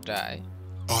deserve to die.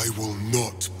 I will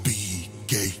not be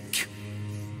Gake.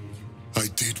 I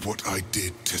did what I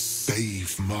did to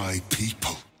save my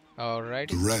people. Alright.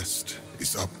 The rest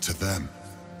is up to them.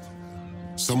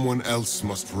 Someone else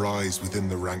must rise within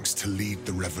the ranks to lead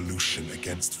the revolution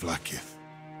against Vlaakith.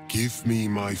 Give me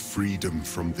my freedom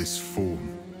from this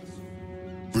form.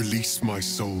 Release my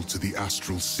soul to the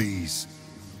astral seas,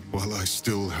 while I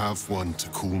still have one to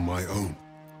call my own.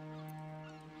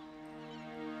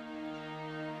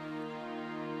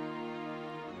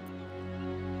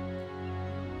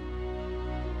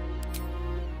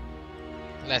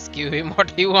 Let's give him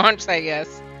what he wants, I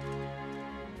guess.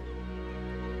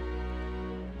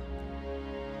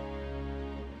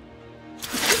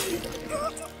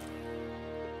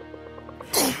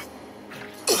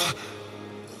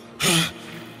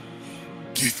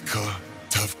 Githka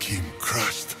Tavkim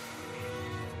crushed.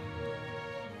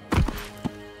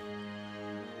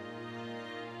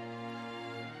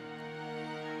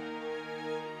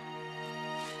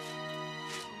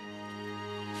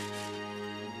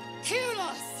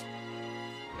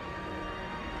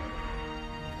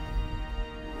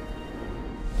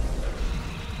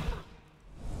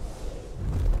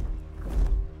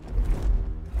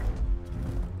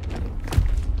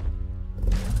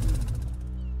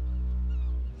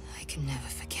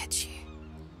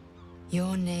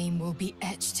 Your name will be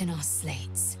etched in our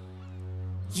slates.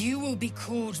 You will be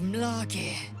called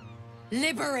Mlagir,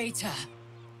 Liberator.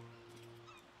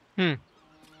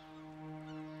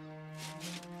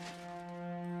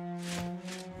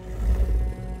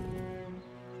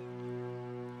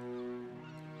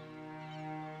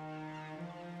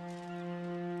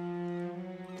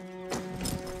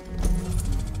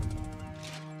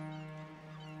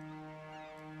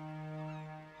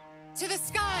 To the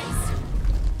skies!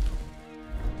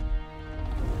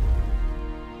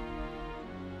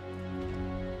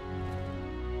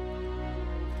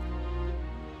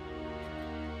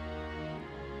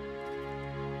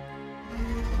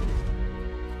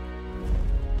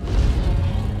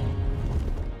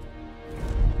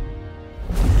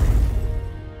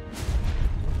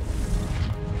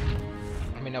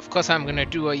 I mean, of course I'm gonna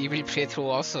do a evil playthrough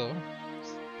also.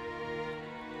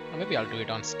 Or maybe I'll do it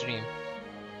on stream.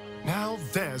 Now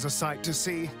there's a sight to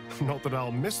see. Not that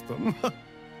I'll miss them.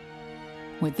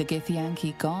 With the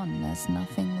Githyanki gone, there's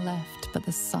nothing left but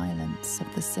the silence of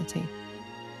the city,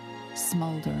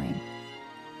 smouldering,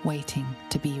 waiting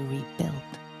to be rebuilt.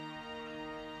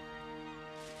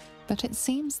 But it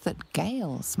seems that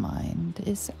Gale's mind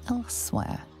is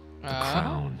elsewhere. The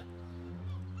crown.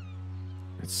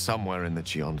 It's somewhere in the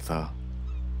Giontha.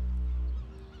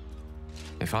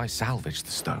 If I salvage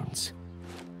the stones,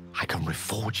 I can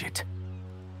reforge it.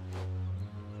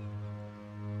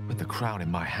 With the crown in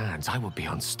my hands, I would be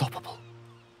unstoppable.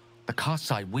 The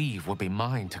casts I weave would be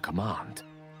mine to command.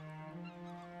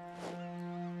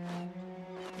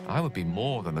 I would be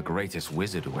more than the greatest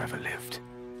wizard who ever lived.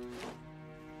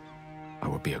 I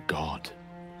would be a god.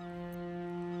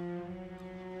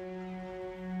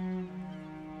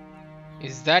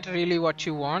 Is that really what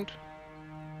you want?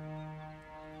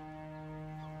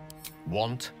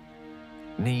 Want,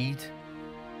 need,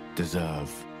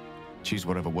 deserve. Choose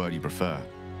whatever word you prefer.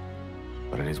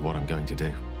 But it is what I'm going to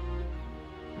do.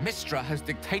 Mistra has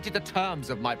dictated the terms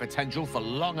of my potential for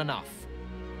long enough.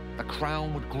 The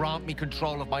crown would grant me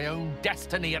control of my own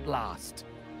destiny at last.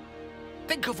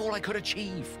 Think of all I could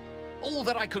achieve. All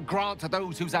that I could grant to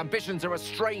those whose ambitions are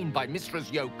restrained by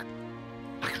Mistra's yoke.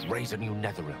 I could raise a new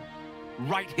Netherrealm,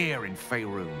 right here in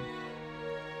Faerun.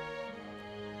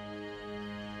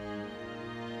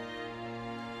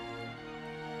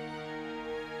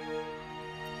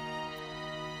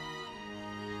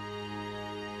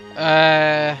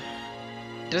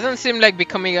 Doesn't seem like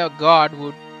becoming a god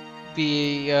would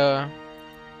be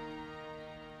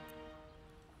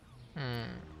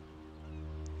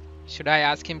Should I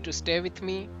ask him to stay with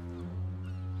me?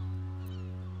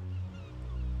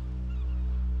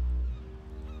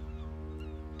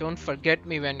 Don't forget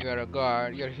me when you are a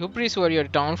god. Your hubris were your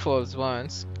downfalls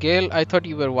once. Gale, I thought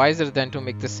you were wiser than to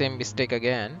make the same mistake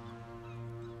again.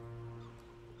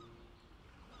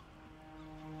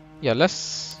 Yeah,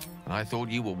 let's... I thought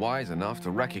you were wise enough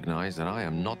to recognize that I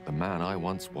am not the man I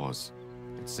once was.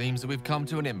 It seems that we've come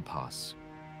to an impasse.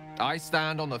 I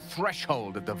stand on the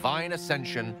threshold of divine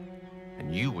ascension,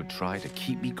 and you would try to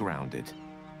keep me grounded.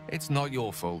 It's not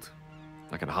your fault.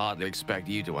 I can hardly expect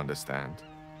you to understand.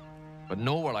 But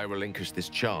nor will I relinquish this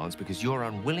chance because you're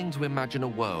unwilling to imagine a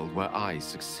world where I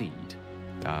succeed.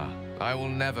 I will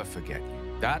never forget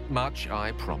you. That much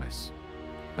I promise.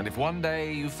 And if one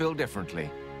day you feel differently,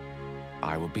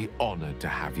 I would be honored to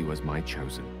have you as my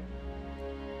chosen.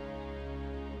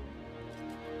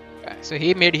 So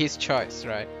he made his choice,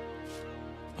 right?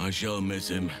 I shall miss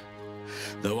him,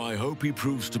 though I hope he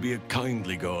proves to be a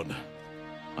kindly god.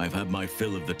 I've had my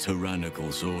fill of the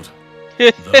tyrannical sort.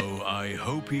 Though I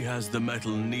hope he has the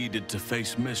mettle needed to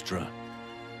face Mistra.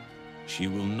 She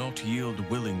will not yield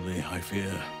willingly, I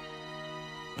fear.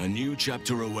 A new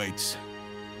chapter awaits.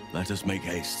 Let us make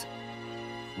haste.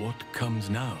 What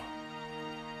comes now?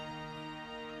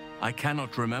 I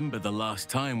cannot remember the last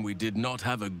time we did not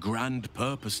have a grand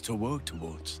purpose to work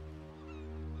towards.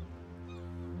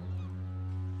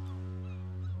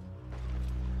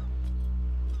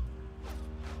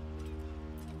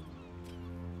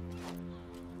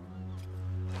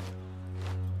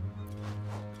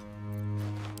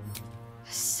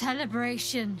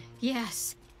 Celebration,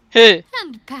 yes. Hey.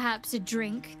 And perhaps a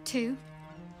drink, too.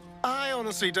 I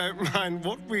honestly don't mind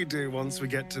what we do once we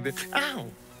get to the... Ow!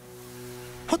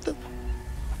 What the...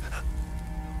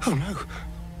 Oh, no.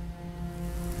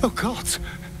 Oh, God.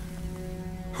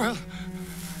 Well,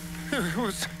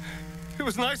 it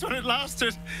was nice when it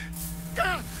lasted.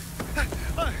 Ah!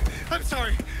 I'm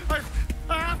sorry.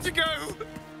 I have to go.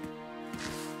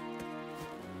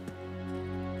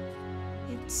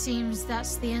 It seems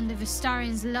that's the end of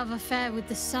Astarion's love affair with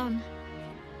the sun.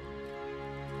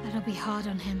 That'll be hard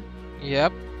on him.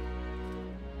 Yep.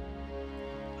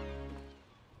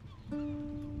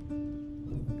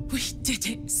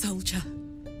 Get it, soldier.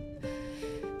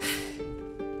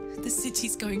 The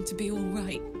city's going to be all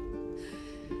right.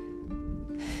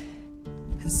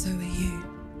 And so are you.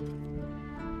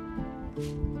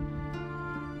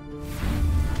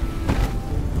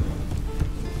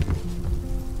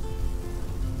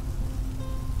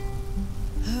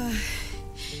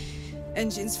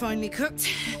 Engine's finally cooked.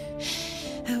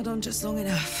 Held on just long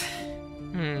enough.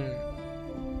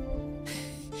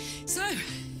 So,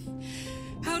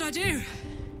 how'd I do?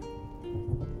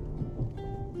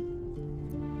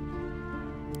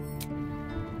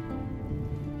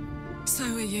 So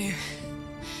are you.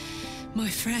 My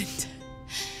friend.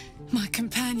 My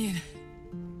companion.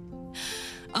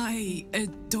 I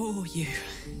adore you.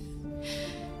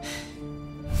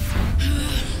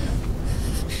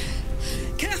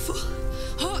 Careful!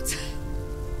 Hot!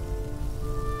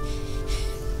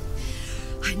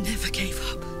 I never gave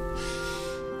up.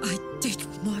 I did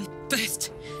my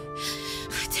best.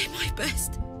 I did my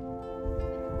best.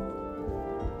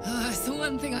 It's the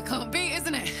one thing I can't beat,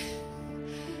 isn't it?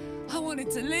 I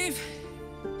wanted to live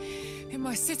in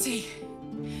my city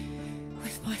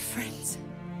with my friends.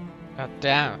 God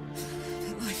damn.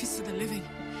 But life is for the living.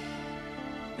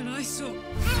 And I saw...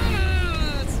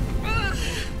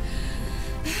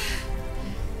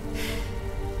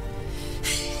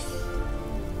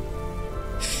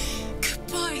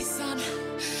 Goodbye, son.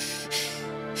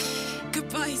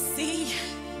 Goodbye, sea.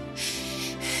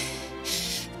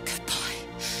 Goodbye.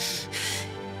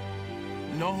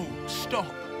 No, stop.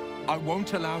 I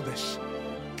won't allow this.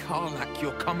 Karlach,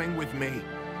 you're coming with me.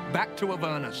 Back to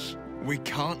Avernus. We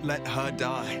can't let her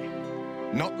die.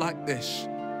 Not like this.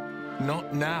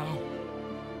 Not now.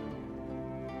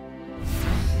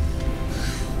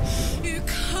 You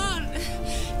can't.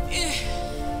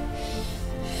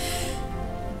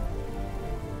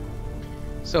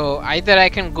 So either I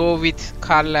can go with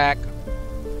Karlach.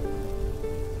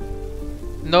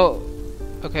 No.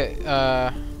 Okay.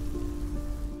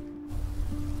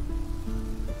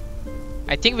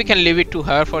 I think we can leave it to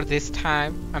her for this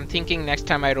time. I'm thinking next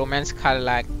time I romance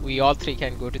Karlach, we all three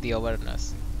can go to the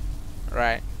Avernus.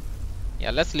 Right.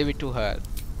 Yeah, let's leave it to her.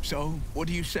 So, what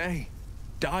do you say?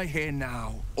 Die here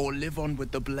now, or live on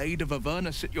with the blade of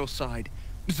Avernus at your side.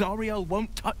 Zariel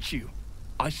won't touch you.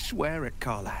 I swear it,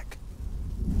 Karlach.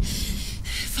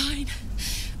 Fine.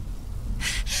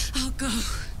 I'll go.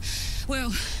 Well,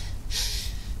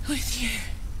 with you.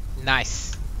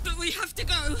 Nice. But we have to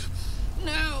go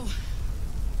now.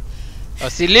 Oh,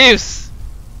 she lives.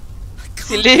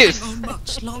 She lives. Hang on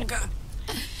much longer.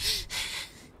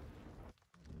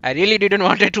 I really didn't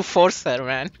want to force her,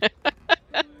 man.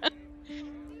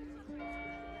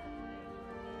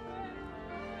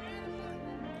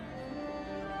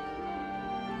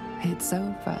 It's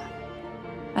over.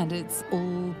 And it's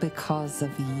all because of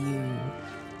you.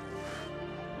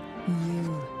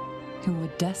 You, who were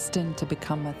destined to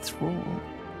become a thrall.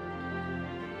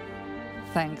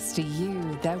 Thanks to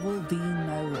you, there will be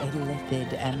no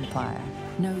Illithid empire,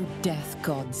 no death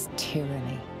god's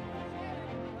tyranny.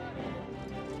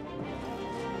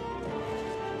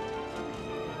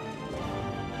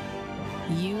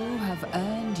 You have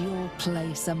earned your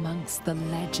place amongst the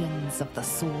legends of the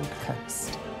Sword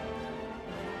Coast.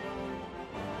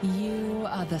 You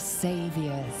are the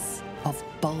saviors of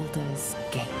Baldur's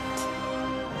Gate.